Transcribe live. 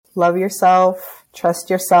love yourself, trust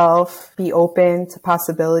yourself, be open to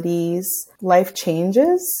possibilities. Life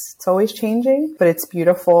changes. It's always changing, but it's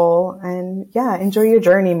beautiful. And yeah, enjoy your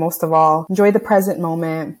journey most of all. Enjoy the present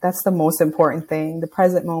moment. That's the most important thing. The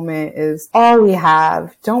present moment is all we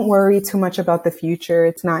have. Don't worry too much about the future.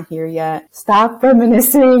 It's not here yet. Stop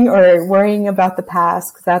reminiscing or worrying about the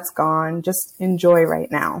past because that's gone. Just enjoy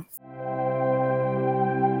right now.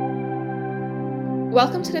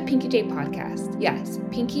 Welcome to the Pinky.8 podcast. Yes,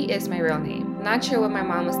 Pinky is my real name. Not sure what my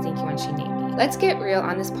mom was thinking when she named me. Let's get real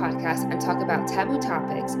on this podcast and talk about taboo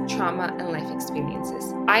topics, trauma, and life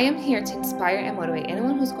experiences. I am here to inspire and motivate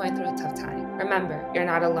anyone who's going through a tough time. Remember, you're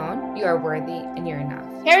not alone, you are worthy, and you're enough.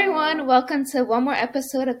 Hey everyone, welcome to one more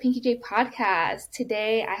episode of Pinky.8 podcast.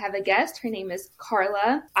 Today I have a guest. Her name is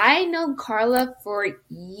Carla. I know Carla for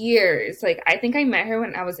years. I think I met her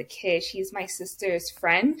when I was a kid. She's my sister's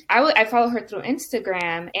friend. I follow her through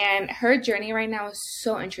Instagram, and her journey right now is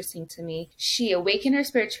so interesting to me. She awakened her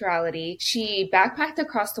spirituality. She backpacked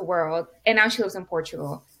across the world, and now she lives in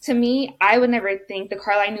Portugal. To me, I would never think the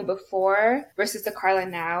Carla I knew before versus the Carla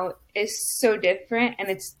now is so different, and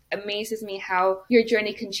it amazes me how your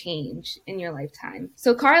journey can change in your lifetime.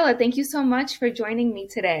 So Carla, thank you so much for joining me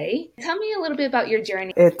today. Tell me a little bit about your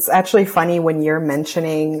journey. It's actually funny when you're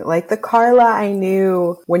mentioning the Carla I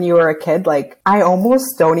knew when you were a kid, I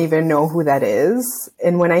almost don't even know who that is.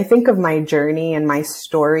 And when I think of my journey and my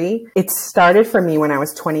story, it started for me when I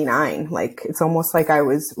was 29. It's almost like I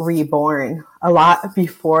was reborn. A lot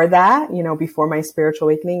before that, before my spiritual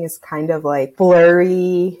awakening is kind of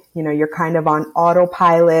blurry. You're kind of on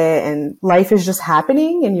autopilot and life is just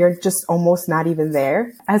happening and you're just almost not even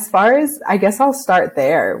there. As far as, I guess I'll start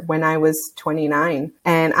there when I was 29.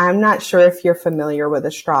 And I'm not sure if you're familiar with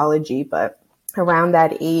astrology, but around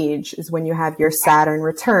that age is when you have your Saturn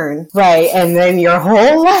return, right? And then your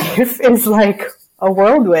whole life is a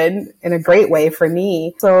whirlwind in a great way for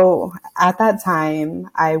me. So at that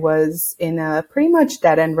time, I was in a pretty much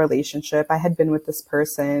dead-end relationship. I had been with this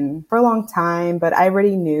person for a long time, but I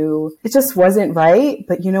already knew it just wasn't right.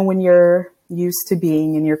 But when you're used to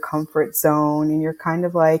being in your comfort zone and you're kind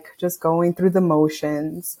of just going through the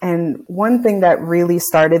motions. And one thing that really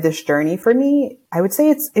started this journey for me, I would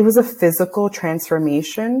say it was a physical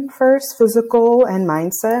transformation first, physical and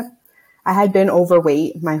mindset. I had been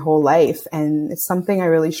overweight my whole life, and it's something I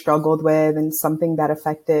really struggled with and something that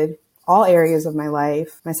affected all areas of my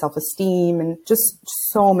life, my self-esteem, and just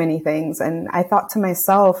so many things. And I thought to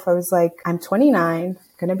myself, I was I'm 29,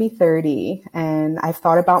 going to be 30, and I've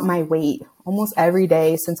thought about my weight almost every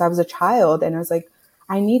day since I was a child. And I was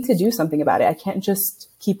I need to do something about it. I can't just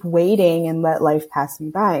keep waiting and let life pass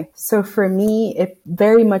me by. So for me, it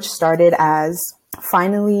very much started as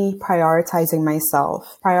finally prioritizing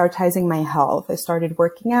myself, prioritizing my health. I started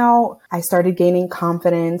working out. I started gaining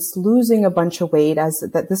confidence, losing a bunch of weight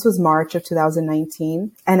this was March of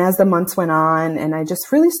 2019. And as the months went on and I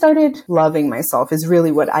just really started loving myself is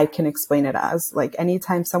really what I can explain it as.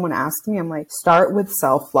 Anytime someone asks me, I'm start with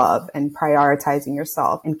self-love and prioritizing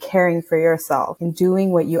yourself and caring for yourself and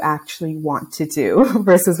doing what you actually want to do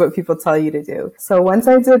versus what people tell you to do. So once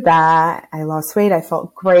I did that, I lost weight. I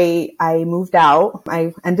felt great. I moved out.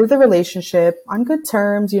 I ended the relationship on good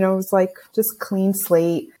terms. It was just clean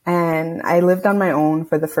slate. And I lived on my own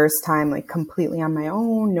for the first time, completely on my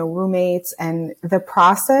own, no roommates. And the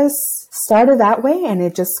process started that way. And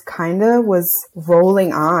it just kind of was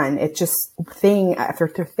rolling on. It just thing after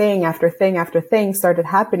thing after thing after thing started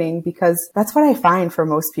happening, because that's what I find for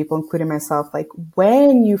most people, including myself.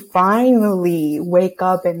 When you finally wake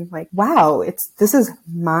up and wow, this is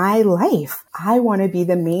my life. I want to be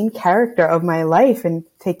the main character of my life and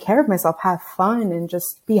take care of myself, have fun, and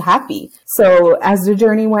just be happy. So as the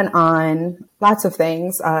journey went on, lots of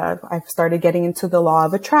things. I've started getting into the law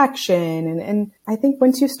of attraction. And I think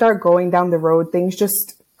once you start going down the road, things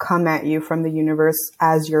just come at you from the universe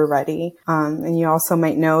as you're ready. And you also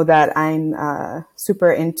might know that I'm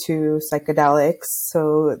super into psychedelics.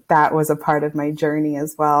 So that was a part of my journey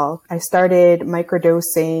as well. I started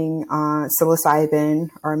microdosing psilocybin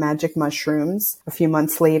or magic mushrooms a few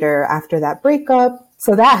months later after that breakup.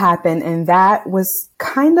 So that happened, and that was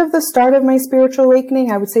kind of the start of my spiritual awakening.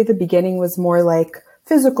 I would say the beginning was more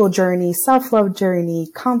physical journey, self-love journey,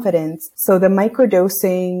 confidence. So the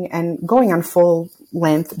microdosing and going on full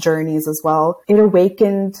length journeys as well, it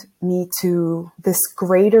awakened me to this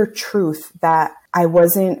greater truth that I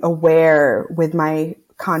wasn't aware with my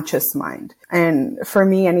conscious mind. And for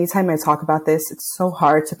me, anytime I talk about this, it's so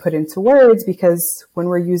hard to put into words, because when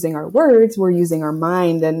we're using our words, we're using our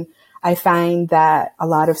mind. And I find that a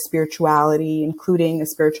lot of spirituality, including a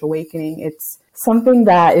spiritual awakening, it's something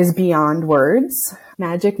that is beyond words,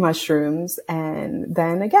 magic mushrooms. And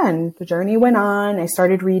then again, the journey went on. I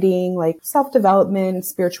started reading like self-development,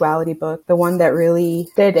 spirituality book. The one that really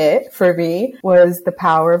did it for me was The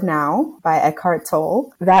Power of Now by Eckhart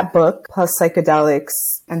Tolle. That book, plus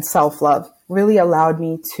psychedelics and self-love, really allowed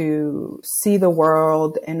me to see the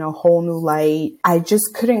world in a whole new light. I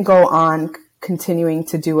just couldn't go on continuing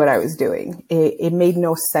to do what I was doing. It made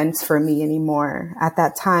no sense for me anymore. At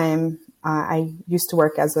that time, I used to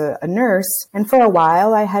work as a nurse, and for a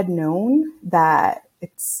while I had known that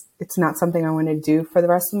it's not something I want to do for the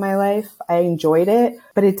rest of my life. I enjoyed it,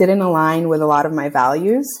 but it didn't align with a lot of my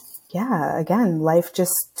values. Yeah, again, life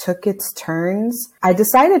just took its turns. I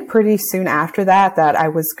decided pretty soon after that I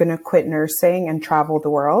was going to quit nursing and travel the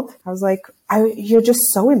world. I was like, you're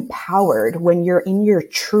just so empowered when you're in your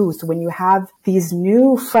truth, when you have these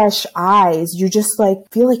new, fresh eyes, you just like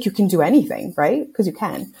feel like you can do anything, right? Because you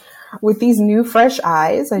can. With these new, fresh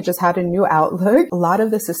eyes, I just had a new outlook. A lot of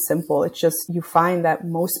this is simple. It's just you find that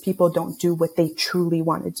most people don't do what they truly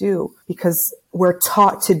want to do because we're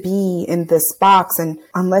taught to be in this box. And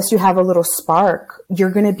unless you have a little spark,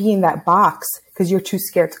 you're going to be in that box because you're too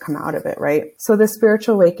scared to come out of it, right? So the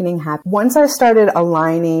spiritual awakening happened. Once I started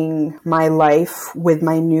aligning my life with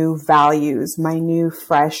my new values, my new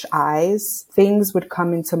fresh eyes, things would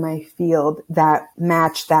come into my field that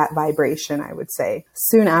matched that vibration, I would say.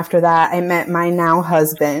 Soon after that, I met my now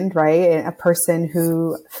husband, right? A person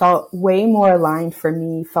who felt way more aligned for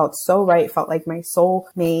me, felt so right, felt like my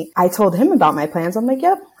soulmate. I told him about my plans. I'm like,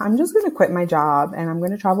 yep, I'm just going to quit my job and I'm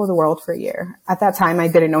going to travel the world for a year. At that time, I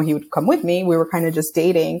didn't know he would come with me. We were kind of just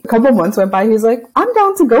dating. A couple of months went by. He's like, I'm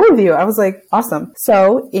down to go with you. I was like, awesome.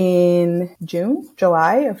 So in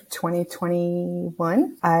July of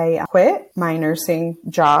 2021, I quit my nursing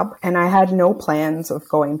job and I had no plans of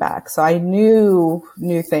going back. So I knew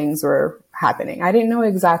new things were happening. I didn't know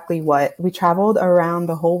exactly what. We traveled around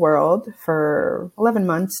the whole world for 11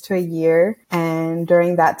 months to a year. And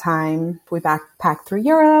during that time, we backpacked through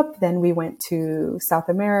Europe. Then we went to South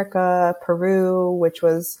America, Peru, which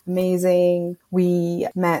was amazing. We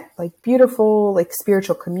met like beautiful, like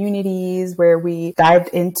spiritual communities where we dived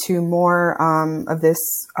into more of this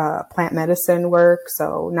plant medicine work.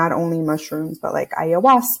 So not only mushrooms, but like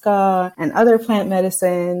ayahuasca and other plant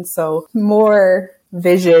medicines. So more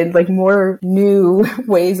vision, like more new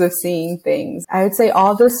ways of seeing things. I would say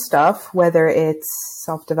all this stuff, whether it's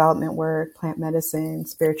self-development work, plant medicine,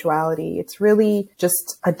 spirituality, it's really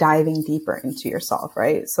just a diving deeper into yourself,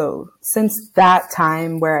 right? So since that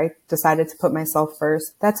time where I decided to put myself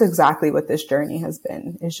first, that's exactly what this journey has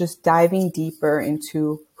been. It's just diving deeper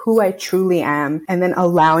into who I truly am, and then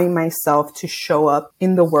allowing myself to show up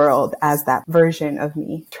in the world as that version of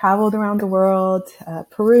me. Traveled around the world,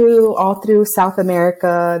 Peru, all through South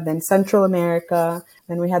America, then Central America.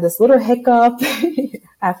 Then we had this little hiccup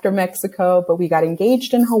after Mexico, but we got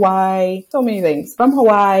engaged in Hawaii. So many things. From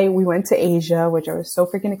Hawaii, we went to Asia, which I was so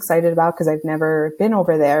freaking excited about because I've never been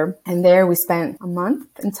over there. And there we spent a month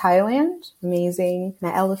in Thailand. Amazing.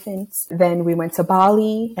 Met elephants. Then we went to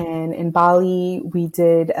Bali, and in Bali, we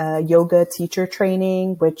did a yoga teacher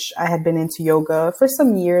training, which I had been into yoga for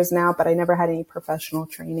some years now, but I never had any professional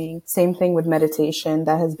training. Same thing with meditation.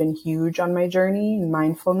 That has been huge on my journey, and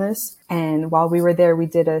mindfulness. And while we were there, we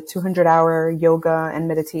did a 200-hour yoga and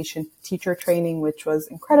meditation teacher training, which was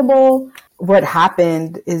incredible. What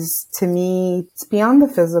happened is, to me, it's beyond the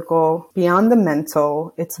physical, beyond the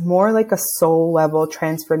mental. It's more like a soul level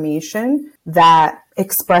transformation that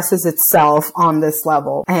expresses itself on this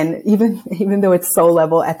level. And even though it's soul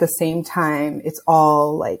level, at the same time, it's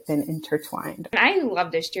all like been intertwined. And I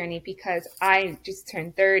love this journey because I just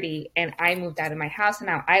turned 30 and I moved out of my house and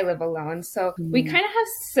now I live alone. So we kind of have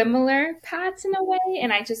similar paths in a way.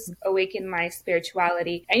 And I just awakened my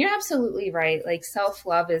spirituality. And you're absolutely right. Like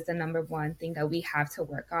self-love is the number one thing that we have to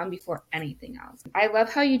work on before anything else. I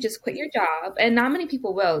love how you just quit your job, and not many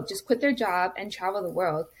people will just quit their job and travel the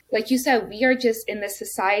world. Like you said, we are just in this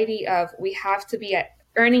society of we have to be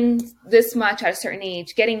earning this much at a certain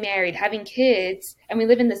age, getting married, having kids, and we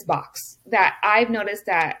live in this box that I've noticed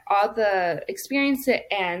that all the experience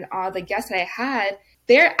and all the guests that I had,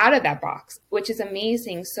 they're out of that box, which is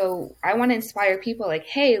amazing. So I want to inspire people like,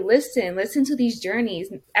 hey, listen to these journeys.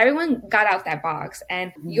 Everyone got out that box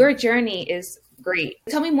and your journey is great.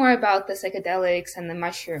 Tell me more about the psychedelics and the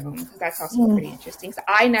mushroom, because that's also pretty interesting. So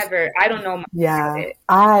I don't know much about it.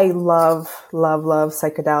 I love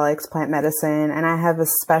psychedelics, plant medicine, and I have a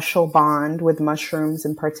special bond with mushrooms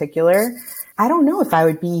in particular. I don't know if I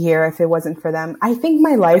would be here if it wasn't for them. I think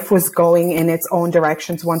my life was going in its own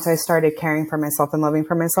directions once I started caring for myself and loving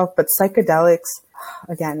for myself. But psychedelics,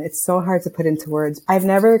 again, it's so hard to put into words. I've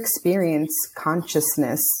never experienced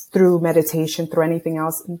consciousness through meditation, through anything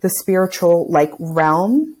else, the spiritual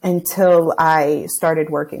realm, until I started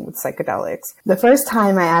working with psychedelics. The first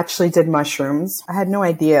time I actually did mushrooms, I had no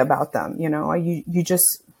idea about them. You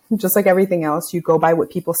just like everything else, you go by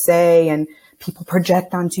what people say, and people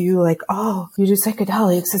project onto you like, oh, you do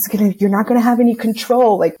psychedelics, you're not going to have any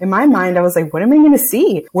control. Like in my mind, I was like, what am I going to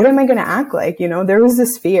see? What am I going to act like? There was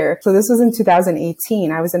this fear. So this was in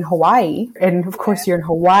 2018. I was in Hawaii, and of course you're in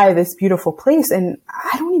Hawaii, this beautiful place. And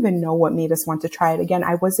I don't even know what made us want to try it again.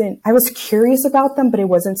 I was curious about them, but it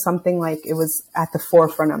wasn't something like it was at the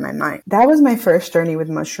forefront of my mind. That was my first journey with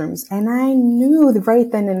mushrooms. And I knew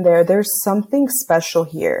right then and there, there's something special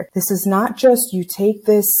here. This is not just you take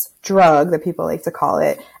this drug that people like to call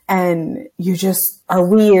it, and you just are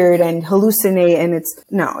weird and hallucinate. And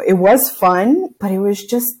it was fun, but it was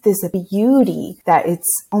just this beauty that it's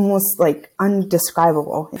almost like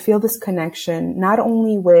undescribable. You feel this connection, not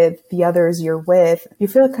only with the others you're with, you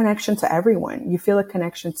feel a connection to everyone. You feel a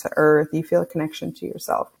connection to earth. You feel a connection to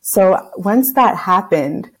yourself. So once that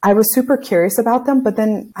happened, I was super curious about them, but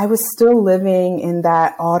then I was still living in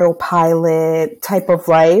that autopilot type of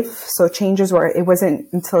life. So it wasn't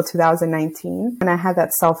until 2019 when I had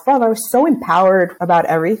that self-love. I was so empowered about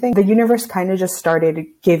everything. The universe kind of just started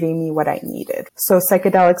giving me what I needed. So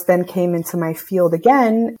psychedelics then came into my field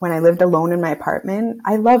again when I lived alone in my apartment.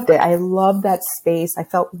 I loved it. I loved that space. I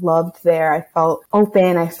felt loved there. I felt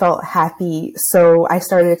open. I felt happy. So I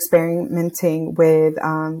started experimenting with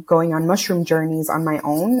going on mushroom journeys on my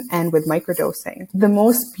own and with microdosing. The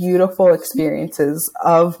most beautiful experiences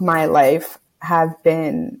of my life have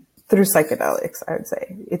been through psychedelics, I would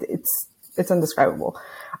say. It's indescribable.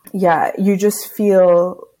 Yeah, you just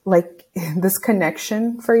feel like this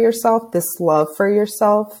connection for yourself, this love for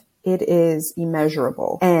yourself. It is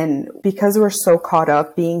immeasurable. And because we're so caught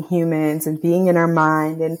up being humans and being in our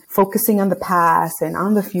mind and focusing on the past and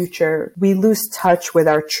on the future, we lose touch with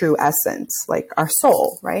our true essence, like our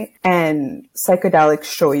soul, right? And psychedelics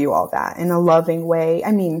show you all that in a loving way.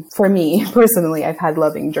 I mean, for me personally, I've had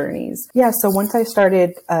loving journeys. Yeah. So once I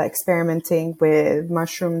started experimenting with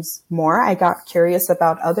mushrooms more, I got curious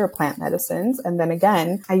about other plant medicines. And then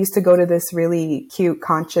again, I used to go to this really cute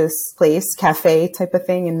conscious place, cafe type of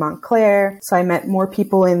thing in Montclair. So I met more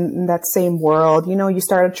people in that same world. You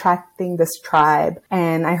start attracting this tribe.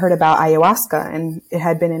 And I heard about ayahuasca, and it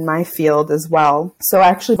had been in my field as well. So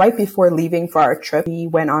actually, right before leaving for our trip, we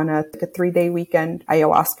went on a 3-day weekend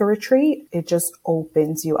ayahuasca retreat. It just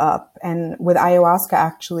opens you up. And with ayahuasca,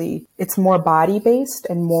 actually, it's more body-based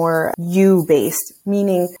and more you-based,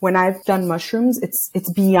 meaning when I've done mushrooms,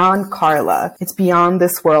 it's beyond Carla. It's beyond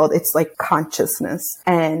this world. It's like consciousness.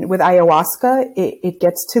 And with ayahuasca, it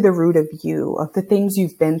gets to the root of you, of the things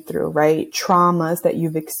you've been through, right? Traumas that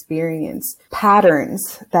you've experienced,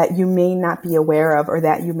 patterns that you may not be aware of or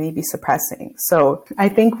that you may be suppressing. So I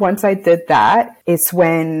think once I did that, it's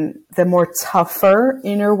when the more tougher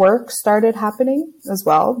inner work started happening as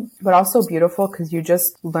well, but also beautiful because you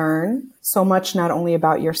just learn so much, not only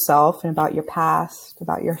about yourself and about your past,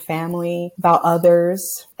 about your family, about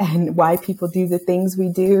others, and why people do the things we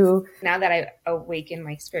do. Now that I awaken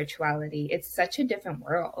my spirituality, it's such a different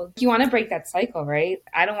world. You want to break that cycle, right?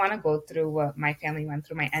 I don't want to go through what my family went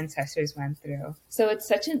through, my ancestors went through. So it's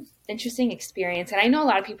such an interesting experience. And I know a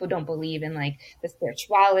lot of people don't believe in like the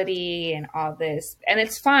spirituality and all this. And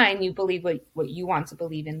it's fine. You believe what you want to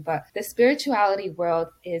believe in, but the spirituality world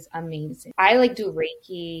is amazing. I do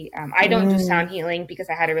Reiki. I don't do sound healing because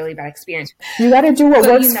I had a really bad experience. You got to do what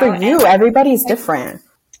works for you. Everybody's different.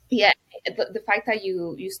 Yeah. The fact that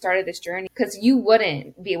you started this journey, because you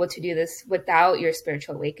wouldn't be able to do this without your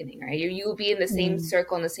spiritual awakening, right? You would be in the same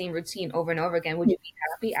circle, in the same routine over and over again. Would you be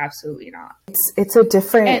happy? Absolutely not. It's a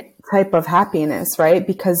different type of happiness, right?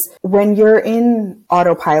 Because when you're in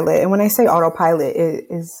autopilot, and when I say autopilot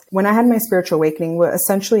is when I had my spiritual awakening, what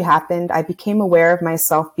essentially happened, I became aware of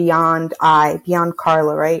myself beyond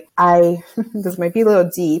Carla, right? This might be a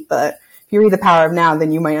little deep, but if you read The Power of Now,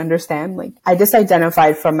 then you might understand. I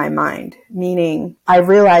disidentified from my mind, meaning I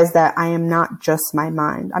realized that I am not just my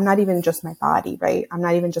mind. I'm not even just my body, right? I'm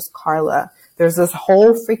not even just Carla. There's this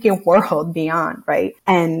whole freaking world beyond, right?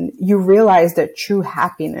 And you realize that true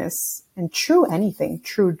happiness and true anything,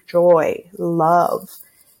 true joy, love,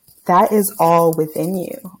 that is all within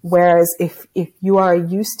you. Whereas if you are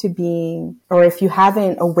used to being, or if you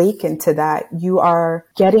haven't awakened to that, you are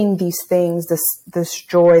getting these things, this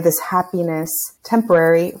joy, this happiness,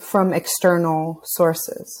 temporary, from external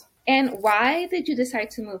sources. And why did you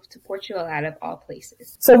decide to move to Portugal out of all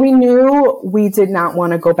places? So we knew we did not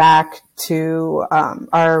want to go back to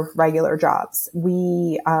our regular jobs.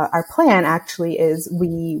 Our plan actually is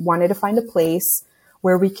we wanted to find a place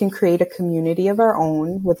where we can create a community of our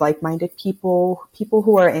own with like-minded people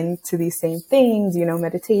who are into these same things,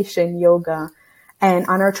 meditation, yoga. And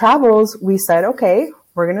on our travels, we said, okay,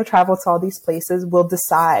 we're going to travel to all these places. We'll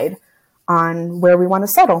decide on where we want to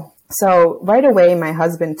settle. So right away, my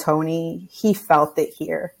husband, Tony, he felt it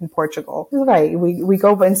here in Portugal. Right. We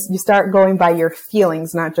go and you start going by your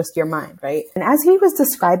feelings, not just your mind. Right. And as he was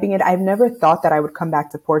describing it, I've never thought that I would come back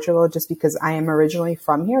to Portugal just because I am originally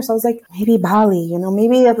from here. So I was like, maybe Bali,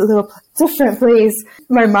 maybe a little different place.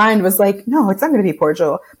 My mind was like, no, it's not going to be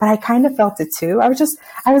Portugal. But I kind of felt it too. I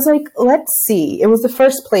was like, let's see. It was the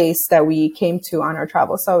first place that we came to on our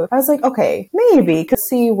travel. So I was like, okay, maybe could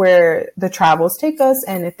see where the travels take us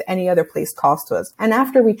and if any other place calls to us. And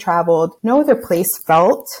after we traveled, no other place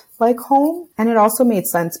felt like home. And it also made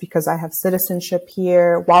sense because I have citizenship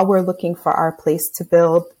here. While we're looking for our place to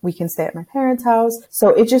build, we can stay at my parents' house. So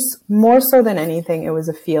it just, more so than anything, it was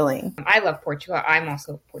a feeling. I love Portugal. I'm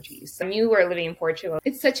also Portuguese. When you were living in Portugal,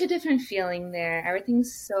 it's such a different feeling there.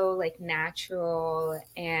 Everything's so like natural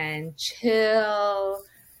and chill.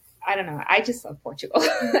 I don't know. I just love Portugal.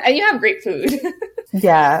 And you have great food.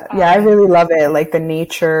 Yeah, I really love it. Like the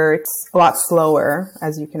nature, it's a lot slower,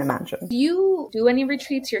 as you can imagine. Do you do any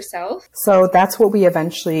retreats yourself? So that's what we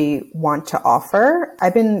eventually want to offer.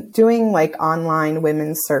 I've been doing like online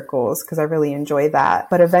women's circles because I really enjoy that.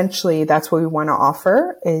 But eventually that's what we want to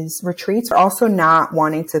offer is retreats. We're also not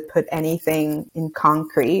wanting to put anything in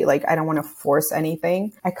concrete. Like I don't want to force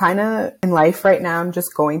anything. I kind of, in life right now, I'm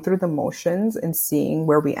just going through the motions and seeing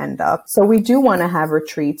where we end up. So we do want to have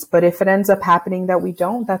retreats, but if it ends up happening that we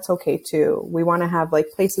don't, that's okay too. We want to have like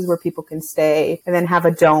places where people can stay and then have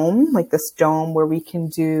a dome, like this dome where we can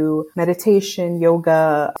do meditation,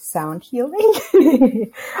 yoga, sound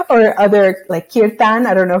healing, or other like kirtan.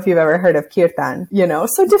 I don't know if you've ever heard of kirtan,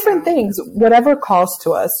 so different things, whatever calls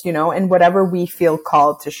to us, and whatever we feel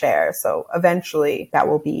called to share. So eventually that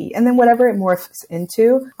will be, and then whatever it morphs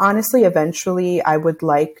into, honestly, eventually I would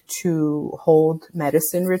like to hold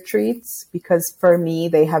medicine retreats because for me,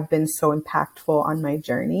 they have been so impactful on my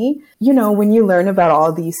journey. When you learn about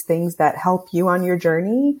all these things that help you on your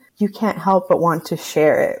journey, you can't help but want to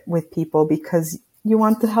share it with people because you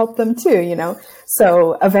want to help them too,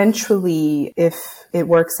 So eventually, if it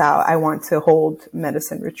works out, I want to hold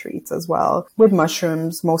medicine retreats as well with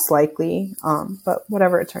mushrooms, most likely. But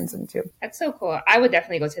whatever it turns into. That's so cool. I would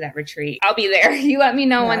definitely go to that retreat. I'll be there. You let me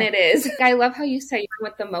know when it is. I love how you said you're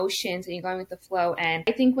going with the motions and you're going with the flow. And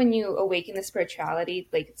I think when you awaken the spirituality,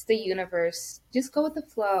 like it's the universe, just go with the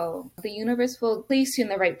flow. The universe will place you in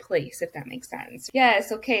the right place, if that makes sense.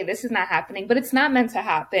 Yes, okay, this is not happening, but it's not meant to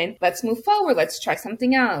happen. Let's move forward. Let's try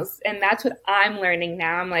something else. And that's what I'm learning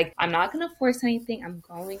now. I'm like, I'm not going to force anything. I'm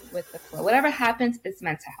going with the flow. Whatever happens, it's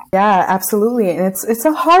meant to happen. Yeah, absolutely. And it's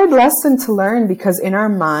a hard lesson to learn because in our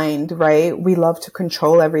mind, right, we love to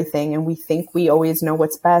control everything and we think we always know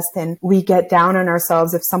what's best. And we get down on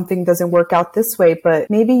ourselves if something doesn't work out this way, but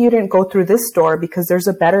maybe you didn't go through this door because there's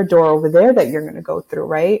a better door over there that you're going to go through,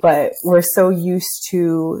 right? But we're so used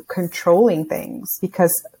to controlling things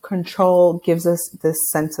because control gives us this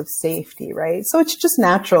sense of safety, right? So it's just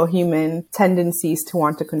natural human tendencies to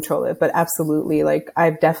want to control it. But absolutely, like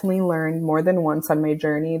I've definitely learned more than once on my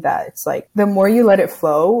journey that it's like the more you let it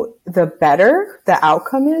flow, the better the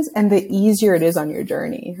outcome is and the easier it is on your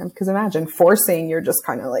journey. Because imagine forcing, you're just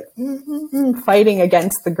kind of like fighting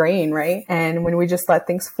against the grain, right? And when we just let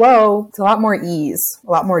things flow, it's a lot more ease,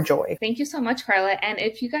 a lot more joy. Thank you so much, Carla. And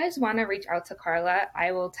if you guys want to reach out to Carla,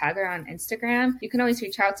 I will tag her on Instagram. You can always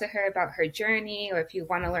reach out to her about her journey or if you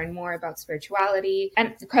want to learn more about spirituality.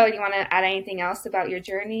 And Carla, you want to add anything else about your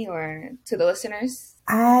journey or to the listeners?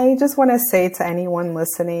 I just want to say to anyone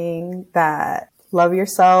listening that love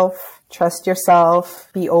yourself, trust yourself,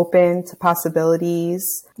 be open to possibilities.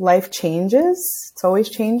 Life changes. It's always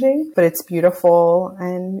changing, but it's beautiful.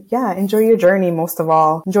 And yeah, enjoy your journey most of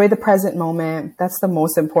all. Enjoy the present moment. That's the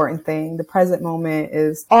most important thing. The present moment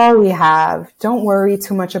is all we have. Don't worry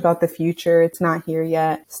too much about the future. It's not here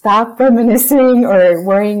yet. Stop reminiscing or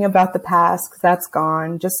worrying about the past because that's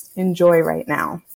gone. Just enjoy right now.